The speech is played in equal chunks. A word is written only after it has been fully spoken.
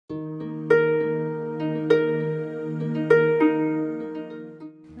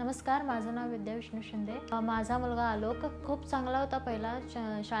नमस्कार, माझं नाव विद्या विष्णू शिंदे. माझा मुलगा आलोक खूप चांगला होता. पहिला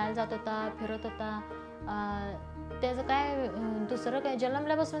शाळेत जात होता, फिरत होता. त्याचं काय दुसरं काय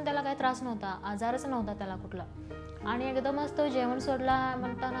जन्मल्यापासून त्याला काही त्रास नव्हता, आजारच नव्हता त्याला कुठला. आणि एकदमच तो जेवण सोडला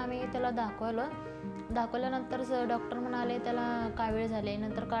म्हणताना आम्ही त्याला दाखवल्यानंतर डॉक्टर म्हणाले त्याला कावीळ झाले.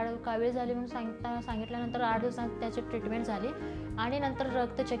 नंतर कावीळ झाली म्हणून सांगितल्यानंतर 8 दिवसांत त्याची ट्रीटमेंट झाली. आणि नंतर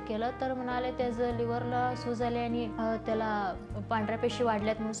रक्त चेक केलं तर म्हणाले त्याचं लिव्हरला सूज आली आणि त्याला पांढऱ्या पेशी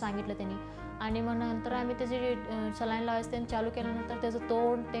वाढल्यात म्हणून सांगितलं त्यांनी. आणि मग नंतर आम्ही त्याची सलाईन लावायचं त्यांनी चालू केल्यानंतर त्याचं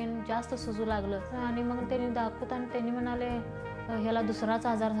तोंड ते जास्त सुजू लागलं. आणि मग त्यांनी दाखवताना त्यांनी म्हणाले ह्याला दुसराच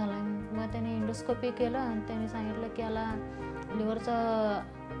आजार झाला आहे. मग त्यांनी इंडोस्कोपी केलं आणि त्यांनी सांगितलं की याला लिव्हरचा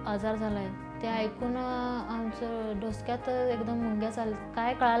आजार झाला आहे. ते ऐकून आमचं डोसक्यात एकदम मुंग्या चालल्या,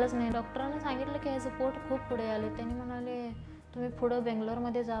 काय कळालंच नाही. डॉक्टरांना सांगितलं की ह्याचं पोट खूप पुढे आलं. त्यांनी म्हणाले तुम्ही पुढं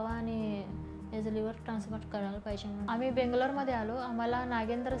बेंगलोरमध्ये जावा आणि याचं लिव्हर ट्रान्सप्लांट करायला पाहिजे म्हणून. आम्ही बेंगलोरमध्ये आलो. आम्हाला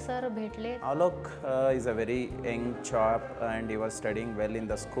नागेंद्र सर भेटले. Alok is a very young chap and he was studying well in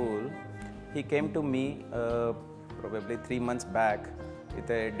the school. He came to me probably 3 months back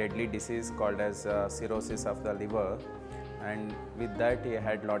with a deadly disease called as cirrhosis of the liver. And with that he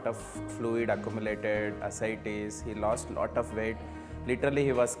had lot of fluid accumulated, ascites, he lost lot of weight. Literally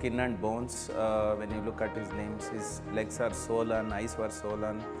he was skin and bones. When you look at his limbs, his legs are swollen, eyes were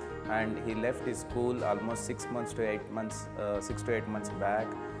swollen, and he left his school almost 6 to 8 months back,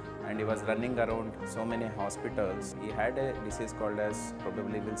 and he was running around so many hospitals. He had a disease called as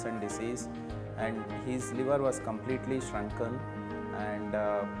probably Wilson disease, and his liver was completely shrunken, and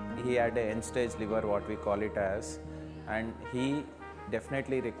he had a end stage liver, what we call it as, and he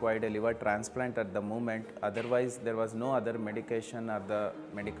definitely required a liver transplant at the moment. Otherwise there was no other medication or the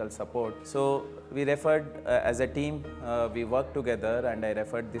medical support. So we referred as a team, we worked together, and I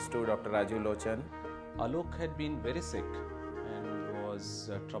referred this to Dr. Rajiv Lochan. Alok had been very sick and was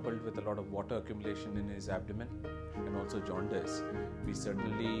troubled with a lot of water accumulation in his abdomen and also jaundice. We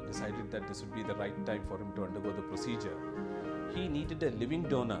certainly decided that this would be the right time for him to undergo the procedure. He needed a living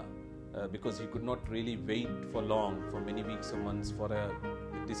donor because he could not really wait for long, for many weeks or months, for a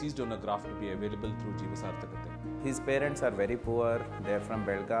deceased donor graft to be available through Jeevasarthakate. His parents are very poor. They are from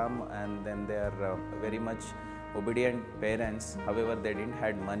Belgaum, and then they are very much obedient parents. However, they didn't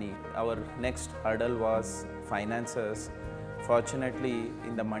had money. Our next hurdle was finances. Fortunately,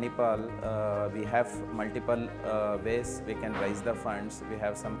 in the Manipal, we have multiple ways we can raise the funds. We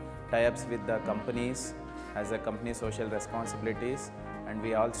have some tie-ups with the companies as a company social responsibilities, and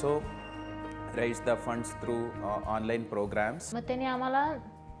we also raise the funds through online programs. मग त्यांनी आम्हाला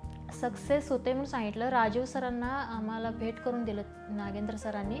success होते म्हणून सांगितलं. राजीव सरांना आम्हाला भेट करून दिलं नागेंद्र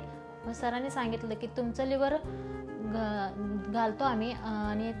सरांनी. मग सरांनी सांगितलं की तुमचं लिव्हर घालतो आम्ही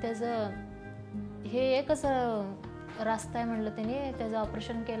आणि त्याचं हे एकच रास्ता आहे म्हणलं. त्यांनी त्याचं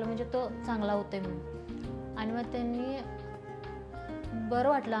ऑपरेशन केलं म्हणजे तो चांगला होतोय म्हणून. आणि मग त्यांनी बरं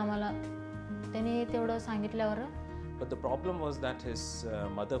वाटलं आम्हाला त्यांनी तेवढं सांगितल्यावर. But the problem was that his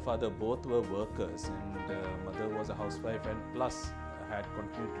mother, father both were workers, and mother was a housewife and plus had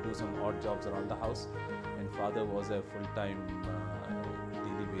continued to do some odd jobs around the house, and father was a full-time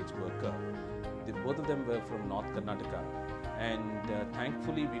daily wage worker. Both of them were from North Karnataka, and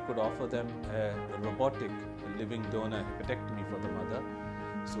thankfully we could offer them a robotic living donor hepatectomy for the mother,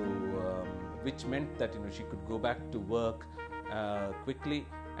 so which meant that she could go back to work quickly,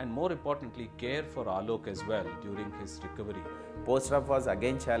 and more importantly care for Alok as well during his recovery. Post-op was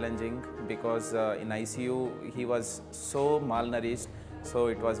again challenging because in ICU he was so malnourished, so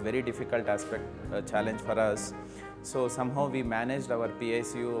it was very difficult challenge for us. So somehow we managed our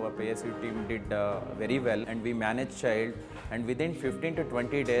PSU team did very well, and we managed child, and within 15 to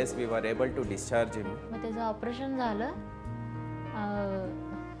 20 days we were able to discharge him. मग त्याचं operation झालं,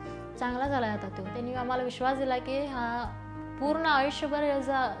 चांगला झाला आता तो. त्यांनी आम्हाला विश्वास दिला की हा पूर्ण आयुष्यभर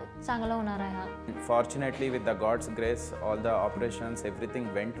याचा चांगला होणार आहे हा. Fortunately, with the God's grace, all the operations, everything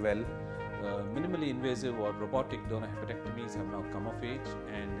went well. Minimally invasive or robotic donor hepatectomies have now come of age,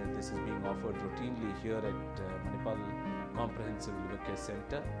 and this is being offered routinely here at Manipal Comprehensive Liver Care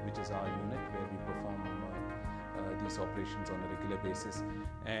Center, which is our unit where we perform these operations on a regular basis.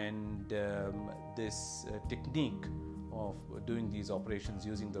 And this technique of doing these operations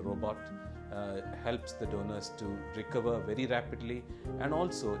using the robot helps the donors to recover very rapidly, and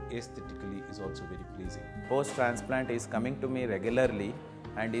also aesthetically is also very pleasing. Post-transplant is coming to me regularly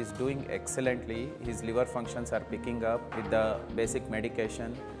and is doing excellently. His liver functions are picking up with the basic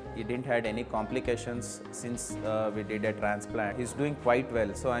medication. He didn't had any complications since we did a transplant. He's doing quite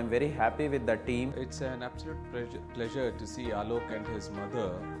well, so I'm very happy with the team. It's an absolute pleasure to see Alok and his mother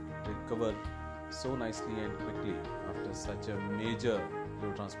recover so nicely and quickly after such a major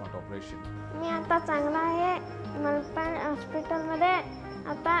liver transplant operation. मी आता चांगला आहे. मणिपाल हॉस्पिटलमध्ये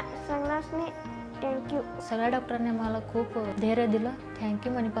आता सगळ्यांनी thank you. सगळ्या डॉक्टरांनी मला खूप धैर्य दिलं.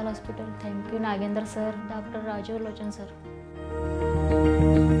 Thank you Manipal hospital, thank you Nagendra sir, doctor Rajiv Lochan sir.